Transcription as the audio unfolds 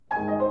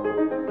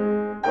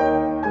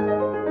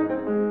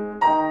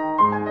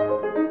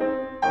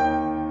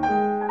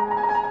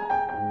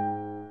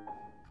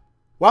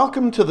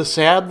Welcome to the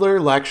Sadler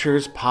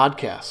Lectures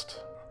podcast.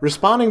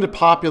 Responding to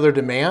popular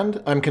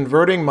demand, I'm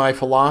converting my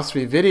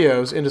philosophy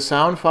videos into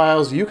sound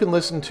files you can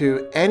listen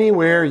to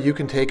anywhere you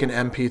can take an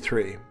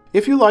MP3.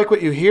 If you like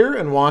what you hear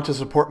and want to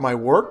support my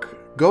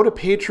work, go to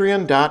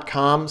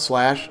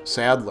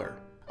patreon.com/Sadler.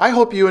 I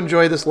hope you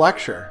enjoy this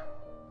lecture.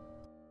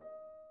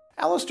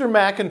 Alistair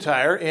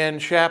MacIntyre, in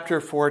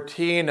chapter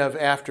 14 of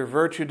After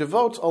Virtue,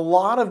 devotes a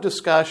lot of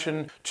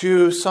discussion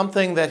to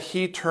something that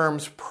he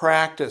terms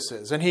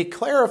practices. And he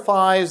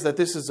clarifies that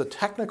this is a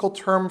technical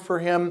term for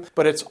him,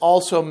 but it's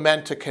also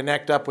meant to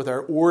connect up with our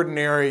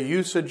ordinary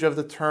usage of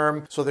the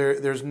term. So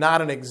there's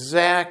not an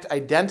exact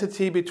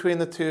identity between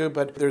the two,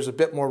 but there's a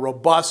bit more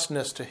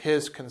robustness to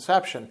his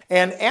conception.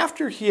 And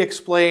after he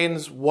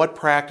explains what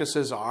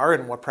practices are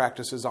and what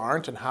practices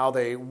aren't and how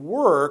they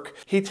work,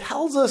 he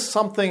tells us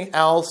something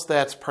else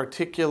that's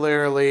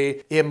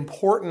particularly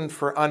important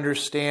for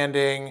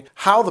understanding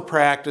how the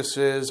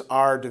practices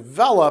are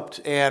developed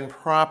and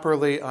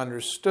properly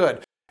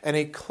understood. And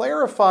he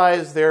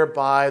clarifies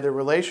thereby the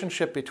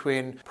relationship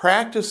between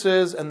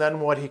practices and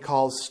then what he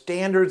calls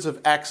standards of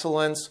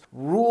excellence,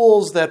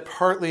 rules that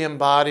partly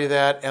embody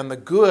that, and the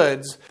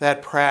goods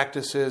that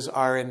practices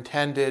are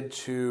intended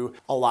to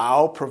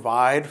allow,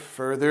 provide,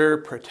 further,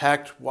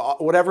 protect,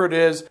 whatever it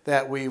is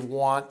that we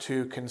want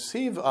to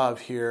conceive of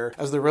here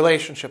as the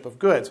relationship of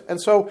goods.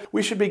 And so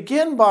we should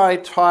begin by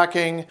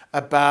talking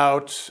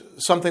about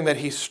something that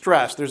he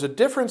stressed. There's a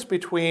difference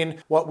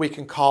between what we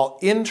can call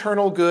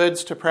internal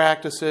goods to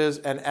practices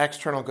and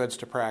external goods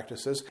to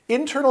practices.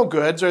 Internal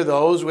goods are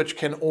those which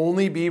can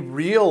only be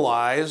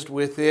realized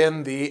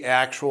within the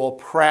actual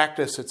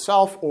practice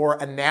itself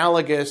or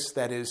analogous,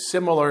 that is,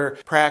 similar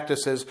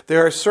practices.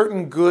 There are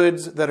certain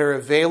goods that are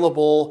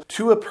available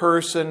to a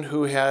person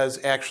who has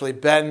actually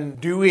been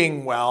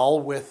doing well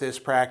with this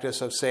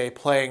practice of, say,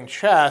 playing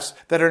chess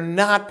that are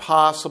not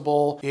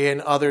possible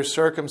in other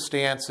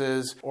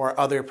circumstances or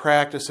other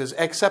practices,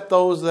 except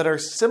those that are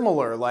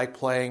similar, like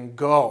playing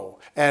Go.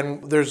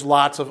 And there's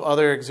lots of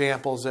other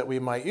examples that we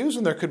might use,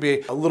 and there could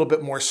be a little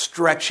bit more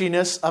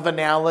stretchiness of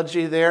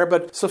analogy there,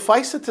 but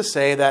suffice it to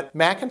say that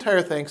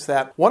MacIntyre thinks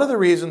that one of the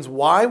reasons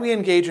why we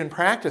engage in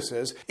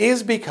practices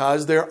is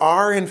because there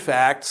are, in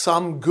fact,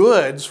 some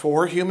goods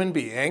for human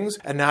beings,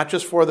 and not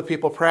just for the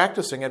people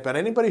practicing it, but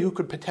anybody who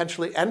could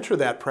potentially enter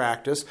that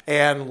practice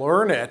and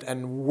learn it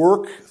and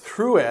work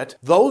through it.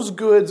 Those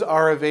goods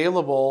are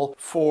available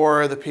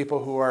for the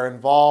people who are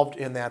involved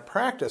in that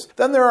practice.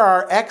 Then there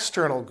are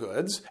external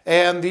goods,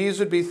 and these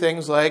would be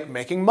things like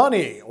making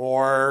money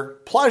or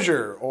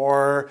pleasure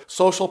or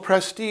social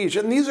prestige.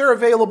 And these are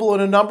available in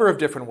a number of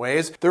different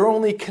ways. They're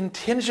only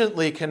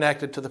contingently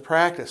connected to the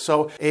practice.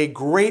 So a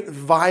great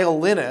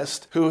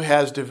violinist who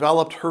has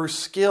developed her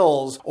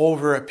skills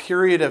over a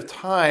period of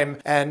time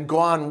and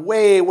gone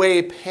way,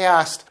 way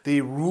past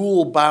the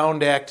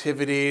rule-bound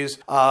activities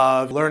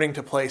of learning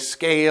to play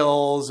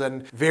scales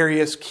and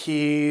various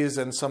keys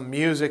and some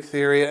music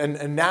theory,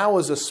 and now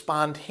is a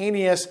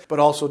spontaneous but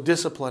also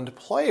disciplined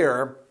player,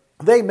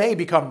 they may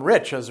become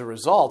rich as a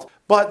result.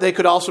 But they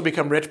could also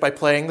become rich by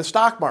playing the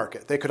stock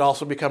market. They could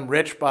also become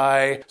rich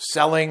by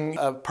selling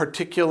a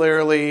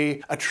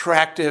particularly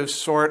attractive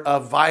sort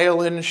of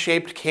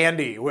violin-shaped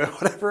candy,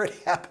 whatever it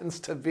happens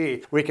to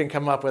be. We can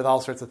come up with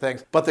all sorts of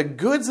things. But the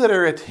goods that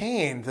are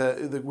attained,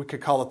 we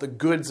could call it the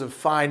goods of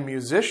fine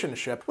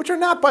musicianship, which are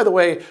not, by the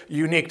way,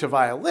 unique to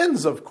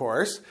violins, of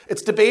course.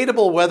 It's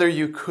debatable whether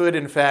you could,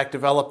 in fact,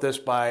 develop this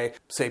by,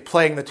 say,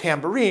 playing the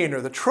tambourine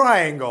or the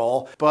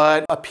triangle,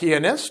 but a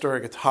pianist or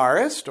a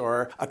guitarist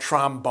or a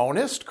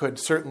trombonist could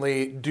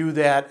certainly do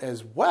that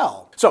as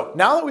well. So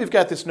now that we've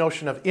got this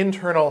notion of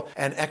internal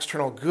and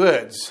external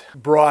goods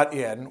brought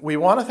in, we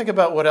want to think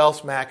about what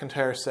else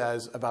MacIntyre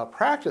says about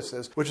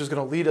practices, which is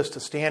going to lead us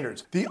to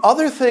standards. The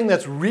other thing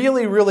that's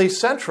really, really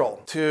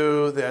central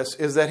to this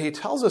is that he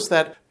tells us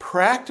that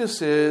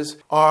practices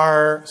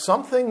are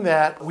something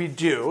that we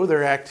do,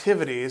 they're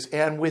activities,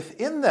 and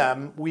within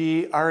them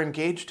we are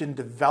engaged in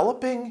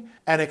developing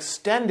and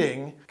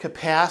extending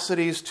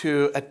capacities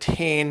to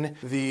attain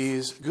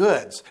these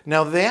goods.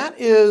 Now that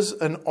is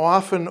an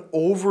often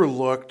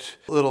overlooked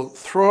little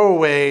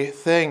throwaway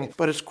thing,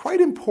 but it's quite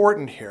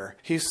important here.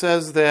 He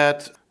says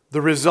that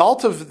the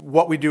result of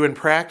what we do in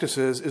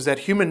practices is that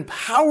human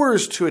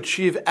powers to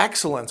achieve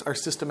excellence are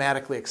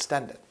systematically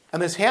extended.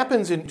 And this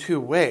happens in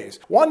two ways.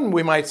 One,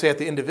 we might say at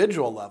the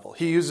individual level.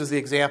 He uses the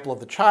example of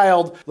the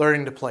child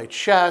learning to play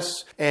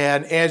chess,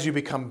 and as you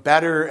become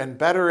better and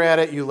better at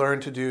it, you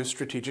learn to do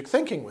strategic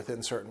thinking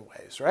within certain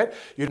ways, right?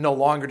 You no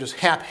longer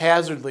just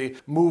haphazardly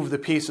move the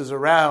pieces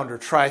around or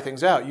try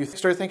things out. You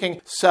start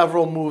thinking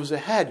several moves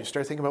ahead. You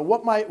start thinking about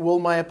what will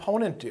my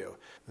opponent do?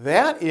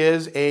 that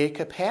is a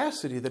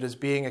capacity that is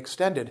being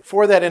extended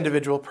for that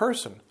individual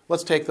person.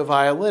 Let's take the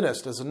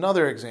violinist as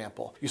another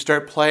example. You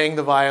start playing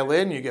the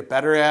violin, you get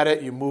better at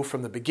it, you move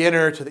from the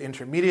beginner to the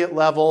intermediate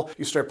level,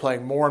 you start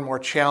playing more and more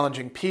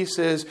challenging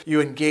pieces,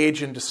 you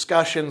engage in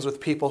discussions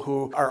with people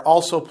who are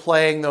also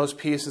playing those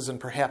pieces and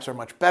perhaps are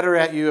much better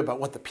at you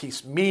about what the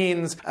piece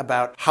means,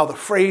 about how the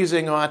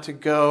phrasing ought to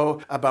go,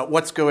 about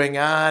what's going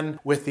on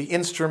with the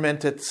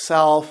instrument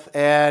itself,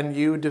 and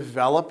you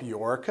develop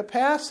your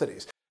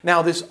capacities.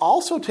 Now, this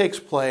also takes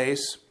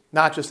place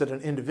not just at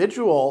an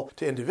individual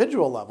to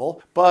individual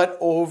level, but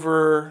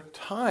over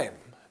time.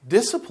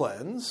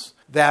 Disciplines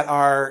that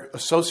are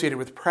associated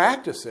with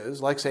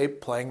practices, like, say,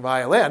 playing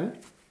violin,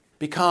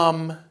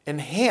 become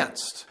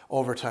enhanced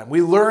over time.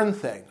 We learn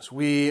things.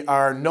 We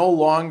are no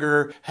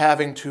longer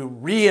having to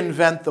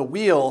reinvent the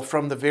wheel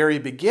from the very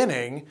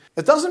beginning.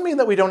 It doesn't mean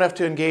that we don't have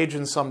to engage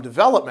in some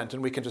development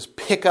and we can just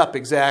pick up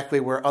exactly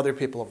where other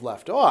people have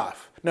left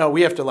off. No,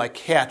 we have to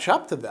catch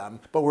up to them,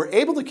 but we're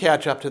able to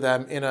catch up to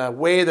them in a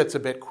way that's a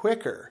bit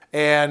quicker.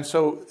 And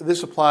so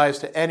this applies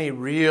to any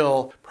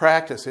real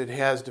practice. It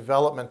has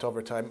development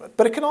over time,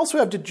 but it can also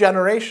have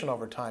degeneration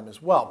over time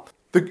as well.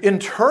 The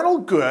internal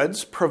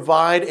goods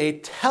provide a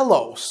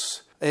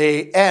telos,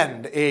 an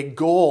end, a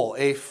goal,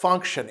 a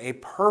function, a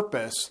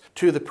purpose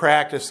to the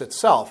practice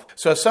itself.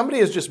 So if somebody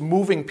is just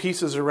moving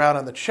pieces around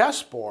on the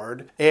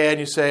chessboard and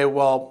you say,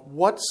 well,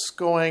 what's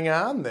going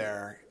on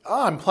there?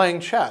 Oh, I'm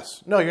playing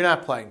chess. No, you're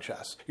not playing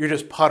chess. You're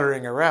just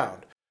puttering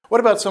around. What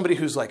about somebody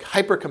who's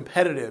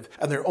hyper-competitive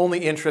and their only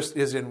interest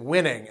is in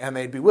winning and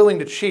they'd be willing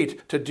to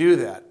cheat to do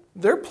that?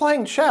 They're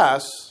playing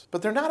chess,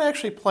 but they're not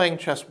actually playing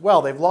chess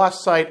well. They've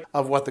lost sight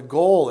of what the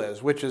goal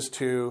is, which is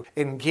to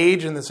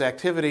engage in this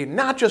activity,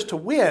 not just to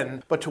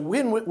win, but to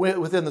win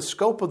within the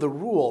scope of the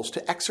rules,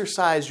 to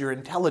exercise your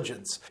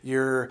intelligence,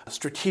 your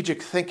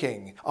strategic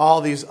thinking,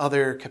 all these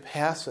other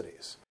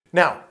capacities.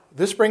 Now,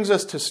 this brings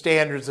us to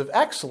standards of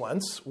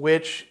excellence,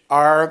 which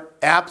are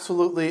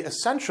absolutely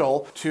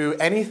essential to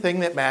anything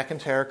that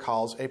MacIntyre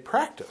calls a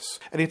practice.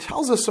 And he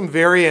tells us some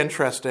very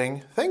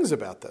interesting things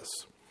about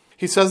this.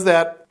 He says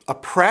that a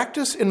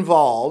practice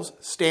involves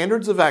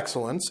standards of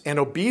excellence and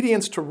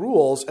obedience to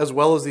rules as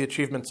well as the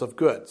achievements of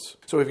goods.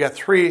 So we've got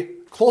three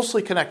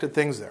closely connected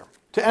things there.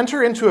 To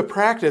enter into a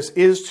practice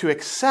is to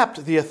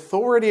accept the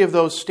authority of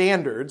those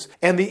standards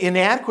and the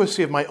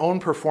inadequacy of my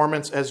own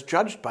performance as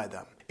judged by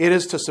them. It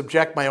is to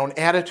subject my own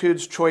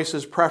attitudes,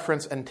 choices,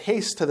 preference, and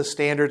tastes to the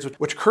standards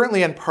which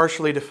currently and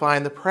partially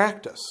define the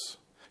practice.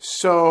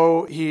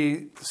 So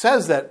he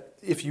says that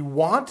if you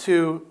want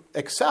to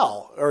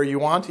excel or you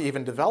want to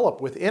even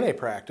develop within a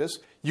practice,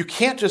 you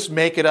can't just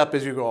make it up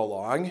as you go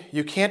along.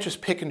 You can't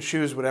just pick and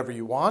choose whatever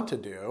you want to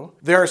do.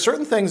 There are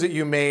certain things that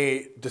you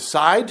may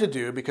decide to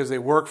do because they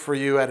work for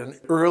you at an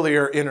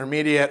earlier,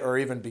 intermediate, or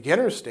even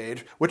beginner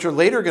stage, which are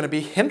later going to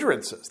be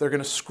hindrances. They're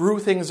going to screw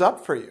things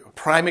up for you.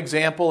 Prime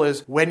example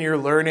is when you're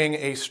learning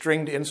a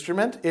stringed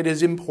instrument, it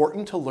is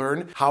important to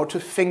learn how to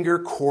finger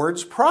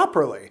chords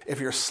properly. If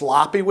you're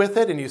sloppy with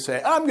it and you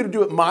say, I'm going to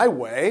do it my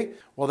way,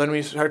 well, then when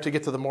you start to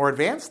get to the more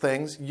advanced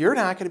things, you're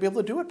not going to be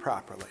able to do it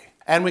properly.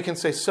 And we can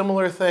say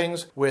similar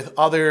things with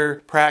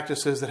other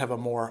practices that have a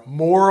more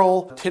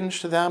moral tinge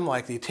to them,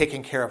 like the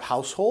taking care of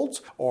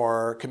households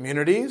or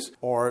communities,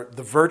 or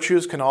the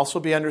virtues can also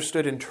be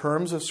understood in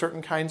terms of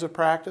certain kinds of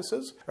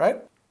practices, right?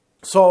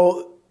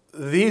 So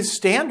these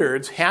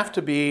standards have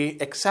to be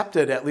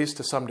accepted at least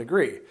to some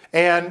degree.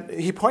 And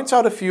he points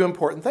out a few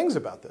important things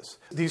about this.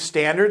 These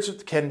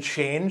standards can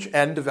change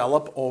and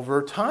develop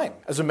over time.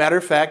 As a matter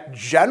of fact,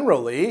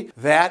 generally,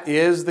 that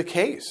is the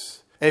case.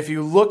 If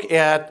you look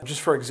at, just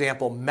for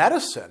example,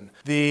 medicine,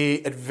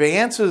 the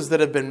advances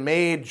that have been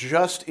made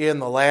just in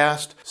the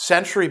last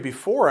century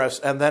before us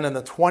and then in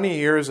the 20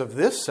 years of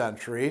this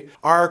century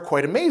are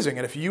quite amazing.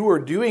 And if you were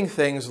doing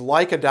things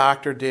like a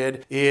doctor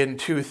did in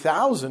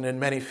 2000 in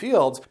many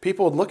fields,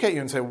 people would look at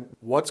you and say,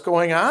 what's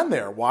going on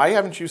there? Why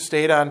haven't you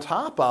stayed on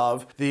top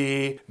of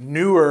the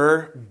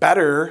newer,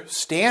 better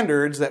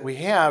standards that we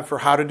have for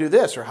how to do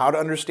this or how to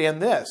understand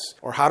this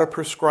or how to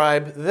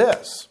prescribe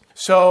this?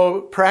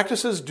 So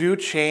practices do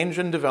change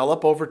and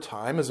develop over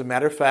time. As a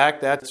matter of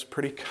fact, that's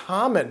pretty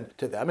common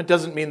to them. It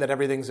doesn't mean that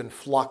everything's in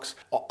flux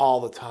all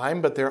the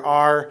time, but there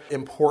are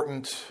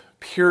important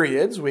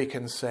periods, we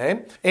can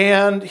say.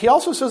 And he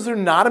also says they're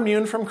not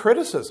immune from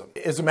criticism.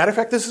 As a matter of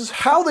fact, this is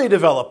how they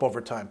develop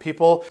over time.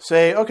 People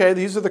say, okay,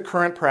 these are the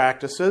current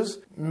practices.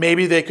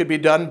 Maybe they could be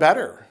done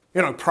better.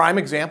 Prime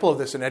example of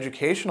this in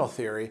educational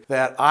theory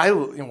that I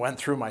went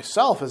through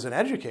myself as an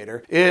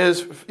educator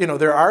is,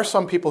 there are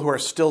some people who are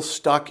still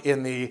stuck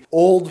in the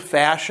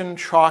old-fashioned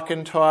chalk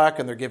and talk,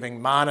 and they're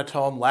giving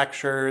monotone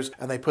lectures,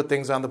 and they put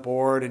things on the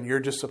board, and you're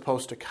just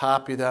supposed to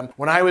copy them.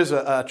 When I was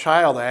a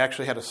child, I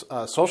actually had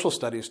a social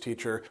studies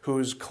teacher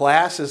whose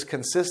classes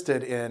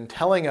consisted in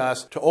telling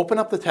us to open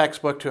up the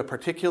textbook to a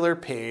particular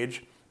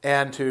page,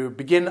 and to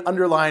begin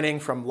underlining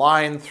from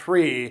line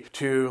 3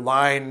 to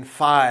line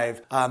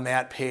 5 on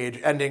that page,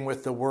 ending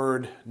with the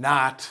word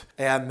not,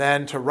 and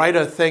then to write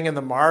a thing in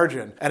the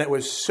margin. And it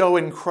was so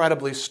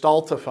incredibly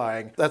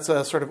stultifying. That's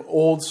a sort of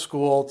old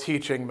school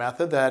teaching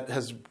method that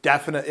has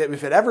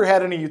if it ever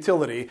had any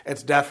utility,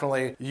 it's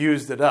definitely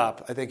used it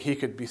up. I think he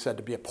could be said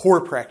to be a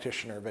poor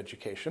practitioner of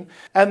education.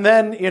 And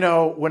then,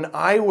 when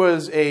I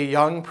was a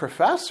young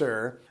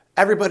professor,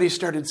 everybody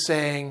started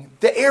saying,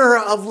 the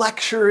era of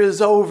lecture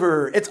is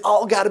over. It's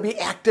all got to be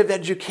active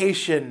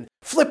education.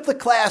 Flip the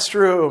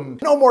classroom.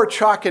 No more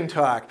chalk and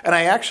talk. And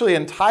I actually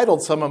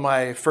entitled some of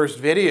my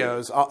first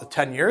videos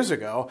 10 years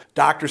ago,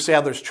 Dr.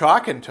 Sadler's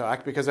Chalk and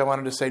Talk, because I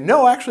wanted to say,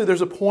 no, actually,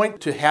 there's a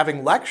point to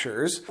having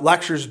lectures.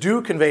 Lectures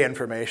do convey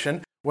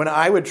information. When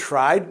I would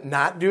try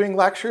not doing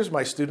lectures,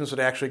 my students would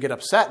actually get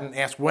upset and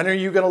ask, when are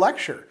you going to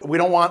lecture? We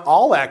don't want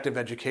all active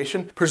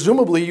education.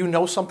 Presumably, you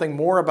know something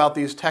more about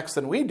these texts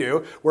than we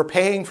do. We're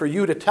paying for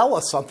you to tell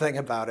us something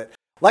about it.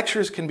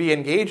 Lectures can be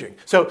engaging.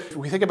 So if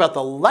we think about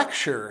the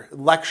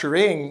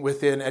lecturing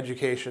within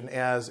education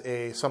as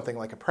something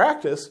like a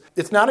practice,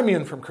 it's not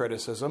immune from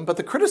criticism, but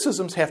the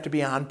criticisms have to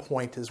be on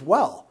point as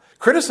well.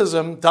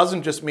 Criticism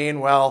doesn't just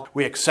mean,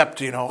 we accept,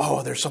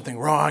 there's something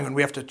wrong and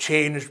we have to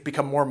change,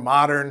 become more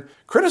modern.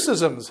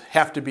 Criticisms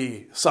have to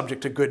be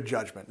subject to good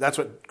judgment. That's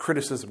what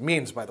criticism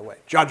means, by the way.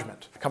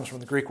 Judgment. It comes from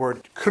the Greek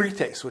word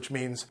krites, which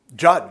means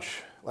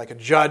judge, like a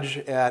judge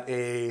at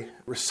a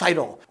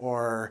recital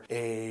or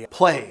a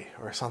play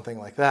or something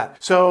like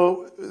that.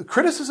 So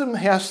criticism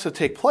has to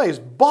take place,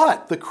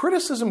 but the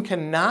criticism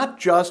cannot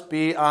just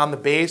be on the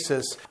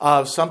basis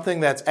of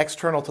something that's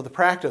external to the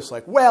practice,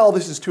 like,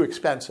 this is too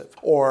expensive,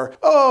 or,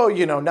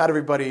 not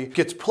everybody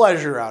gets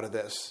pleasure out of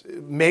this.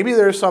 Maybe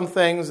there's some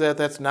things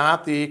that's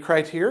not the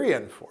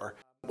criterion for.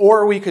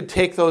 Or we could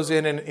take those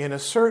in a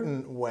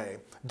certain way.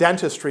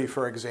 Dentistry,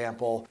 for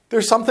example,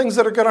 there's some things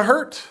that are going to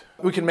hurt.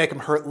 We can make them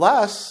hurt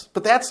less,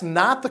 but that's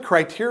not the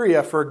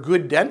criteria for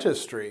good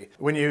dentistry.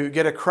 When you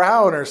get a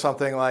crown or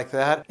something like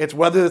that, it's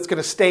whether it's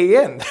going to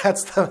stay in.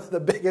 That's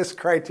the biggest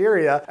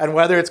criteria, and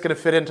whether it's going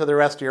to fit into the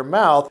rest of your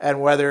mouth,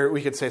 and whether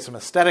we could say some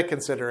aesthetic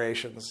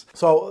considerations.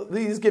 So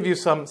these give you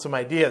some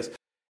ideas.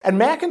 And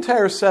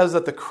MacIntyre says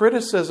that the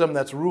criticism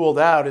that's ruled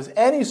out is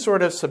any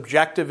sort of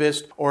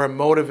subjectivist or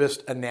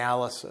emotivist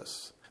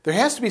analysis. There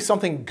has to be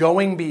something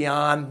going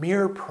beyond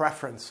mere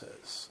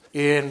preferences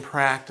in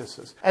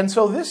practices. And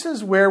so this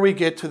is where we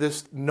get to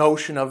this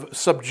notion of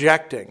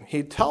subjecting.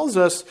 He tells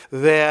us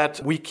that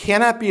we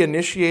cannot be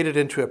initiated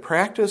into a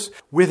practice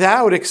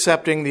without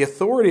accepting the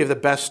authority of the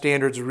best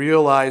standards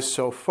realized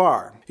so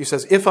far. He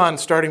says, if on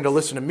starting to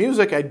listen to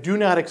music, I do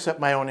not accept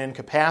my own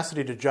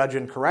incapacity to judge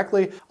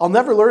incorrectly, I'll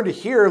never learn to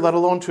hear, let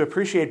alone to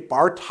appreciate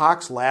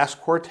Bartók's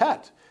Last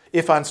Quartet.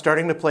 If on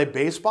starting to play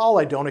baseball,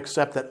 I don't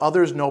accept that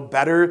others know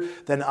better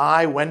than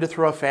I when to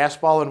throw a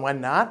fastball and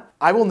when not,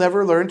 I will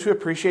never learn to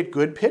appreciate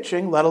good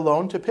pitching, let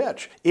alone to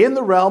pitch. In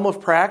the realm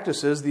of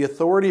practices, the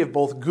authority of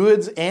both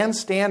goods and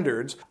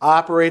standards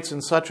operates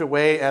in such a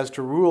way as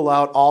to rule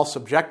out all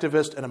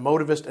subjectivist and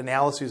emotivist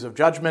analyses of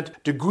judgment.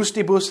 De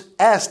gustibus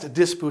est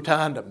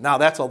disputandum. Now,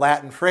 that's a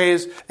Latin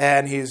phrase,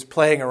 and he's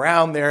playing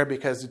around there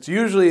because it's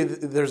usually,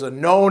 there's a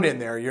known in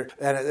there.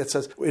 And it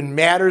says, in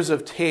matters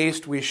of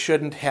taste, we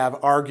shouldn't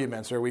have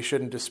arguments or we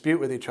shouldn't dispute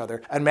with each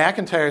other. And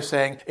MacIntyre is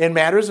saying, in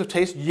matters of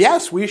taste,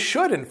 yes, we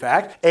should, in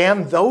fact,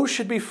 and those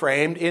should be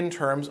framed in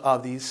terms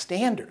of these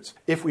standards.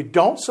 If we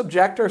don't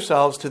subject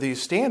ourselves to these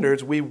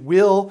standards, we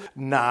will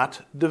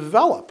not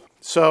develop.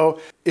 So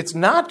it's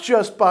not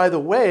just, by the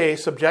way,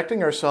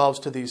 subjecting ourselves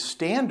to these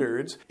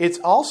standards, it's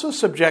also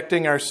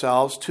subjecting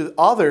ourselves to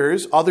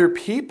other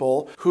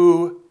people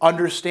who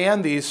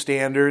understand these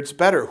standards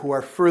better, who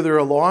are further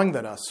along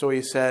than us. So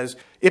he says,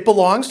 it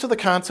belongs to the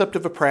concept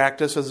of a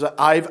practice as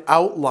I've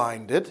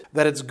outlined it,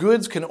 that its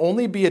goods can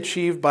only be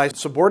achieved by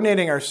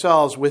subordinating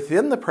ourselves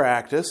within the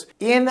practice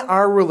in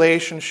our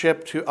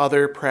relationship to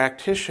other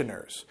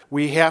practitioners.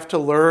 We have to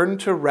learn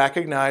to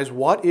recognize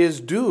what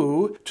is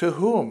due to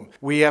whom.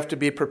 We have to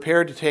be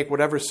prepared to take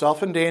whatever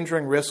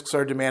self-endangering risks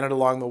are demanded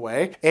along the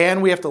way,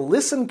 and we have to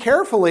listen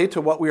carefully to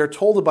what we are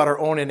told about our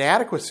own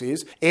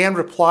inadequacies and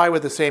reply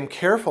with the same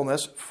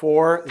carefulness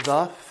for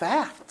the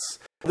facts.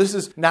 This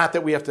is not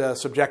that we have to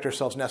subject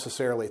ourselves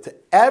necessarily to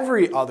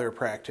every other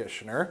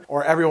practitioner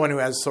or everyone who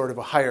has sort of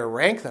a higher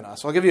rank than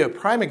us. I'll give you a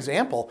prime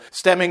example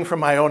stemming from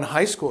my own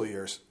high school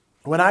years.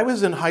 When I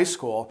was in high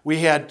school, we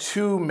had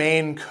two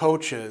main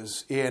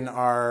coaches in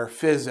our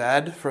phys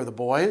ed for the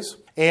boys.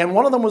 And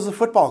one of them was the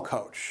football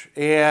coach,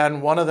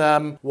 and one of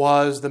them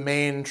was the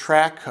main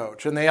track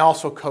coach, and they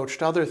also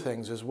coached other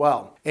things as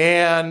well.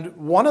 And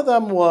one of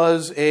them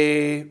was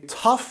a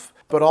tough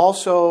but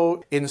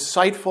also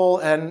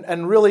insightful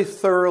and really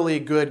thoroughly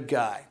good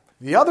guy.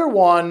 The other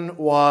one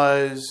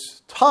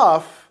was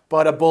tough,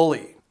 but a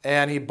bully.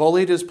 And he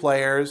bullied his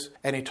players,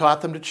 and he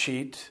taught them to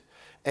cheat,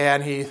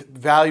 and he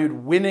valued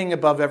winning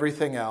above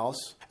everything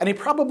else. And he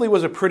probably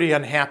was a pretty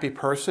unhappy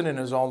person in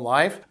his own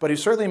life, but he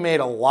certainly made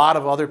a lot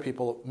of other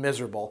people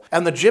miserable.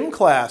 And the gym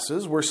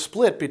classes were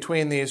split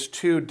between these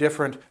two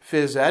different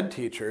phys ed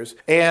teachers.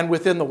 And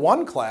within the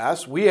one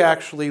class, we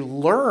actually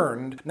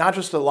learned not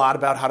just a lot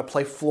about how to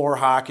play floor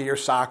hockey or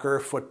soccer or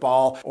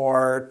football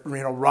or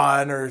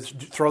run or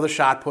throw the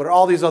shot put or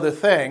all these other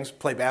things.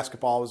 Play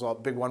basketball was a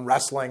big one,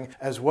 wrestling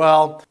as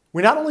well.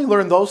 We not only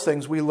learned those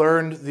things, we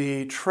learned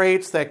the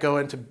traits that go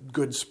into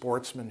good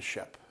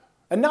sportsmanship.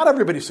 And not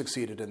everybody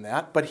succeeded in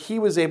that, but he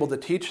was able to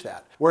teach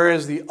that.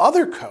 Whereas the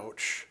other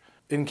coach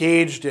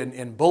engaged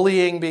in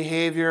bullying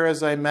behavior,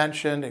 as I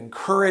mentioned,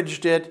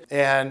 encouraged it,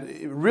 and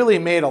it really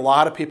made a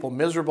lot of people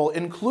miserable,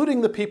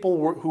 including the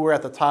people who were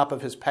at the top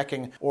of his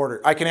pecking order.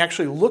 I can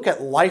actually look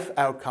at life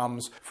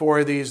outcomes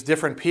for these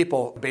different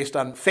people based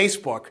on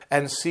Facebook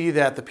and see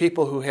that the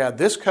people who had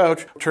this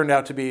coach turned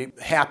out to be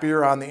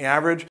happier on the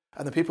average,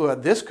 and the people who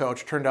had this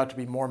coach turned out to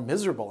be more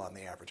miserable on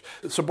the average.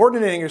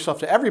 Subordinating yourself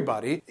to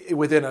everybody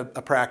within a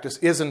practice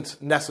isn't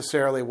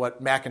necessarily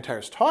what McIntyre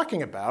is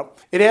talking about.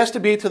 It has to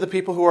be to the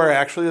people who are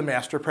actually the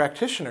master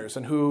practitioners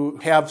and who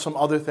have some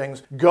other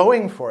things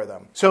going for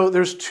them. So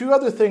there's two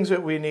other things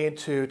that we need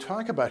to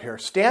talk about here.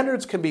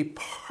 Standards can be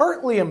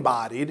partly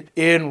embodied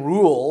in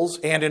rules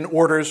and in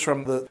orders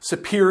from the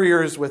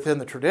superiors within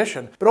the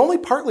tradition, but only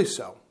partly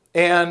so.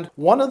 And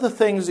one of the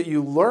things that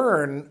you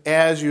learn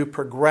as you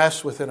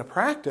progress within a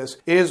practice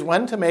is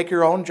when to make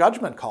your own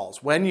judgment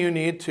calls, when you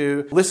need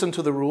to listen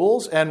to the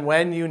rules and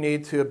when you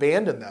need to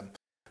abandon them.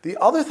 The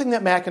other thing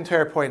that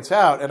McIntyre points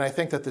out, and I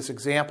think that this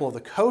example of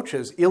the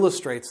coaches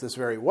illustrates this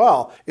very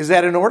well, is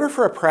that in order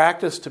for a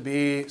practice to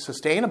be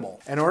sustainable,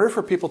 in order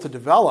for people to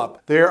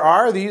develop, there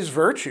are these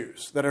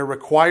virtues that are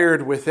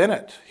required within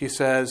it. He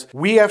says,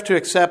 we have to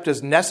accept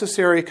as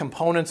necessary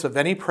components of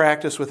any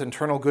practice with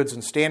internal goods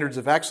and standards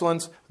of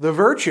excellence the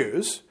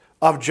virtues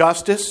of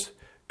justice,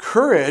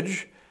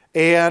 courage,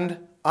 and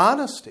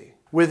honesty.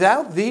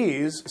 Without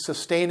these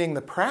sustaining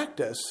the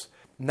practice,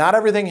 not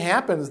everything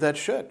happens that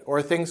should, or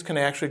things can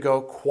actually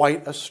go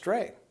quite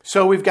astray.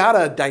 So we've got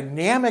a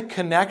dynamic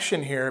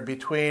connection here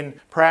between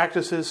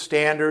practices,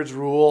 standards,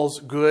 rules,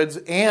 goods,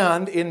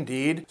 and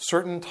indeed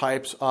certain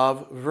types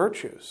of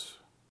virtues.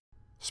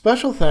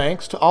 Special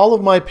thanks to all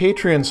of my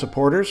Patreon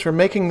supporters for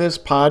making this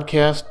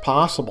podcast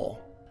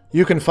possible.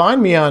 You can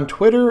find me on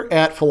Twitter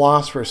at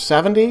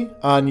Philosopher70,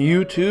 on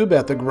YouTube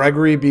at the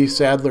Gregory B.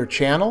 Sadler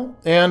channel,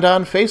 and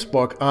on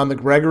Facebook on the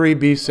Gregory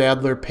B.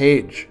 Sadler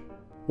page.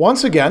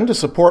 Once again, to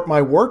support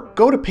my work,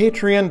 go to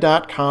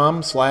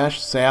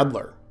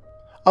patreon.com/Sadler.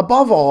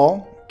 Above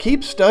all,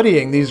 keep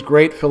studying these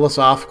great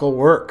philosophical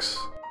works.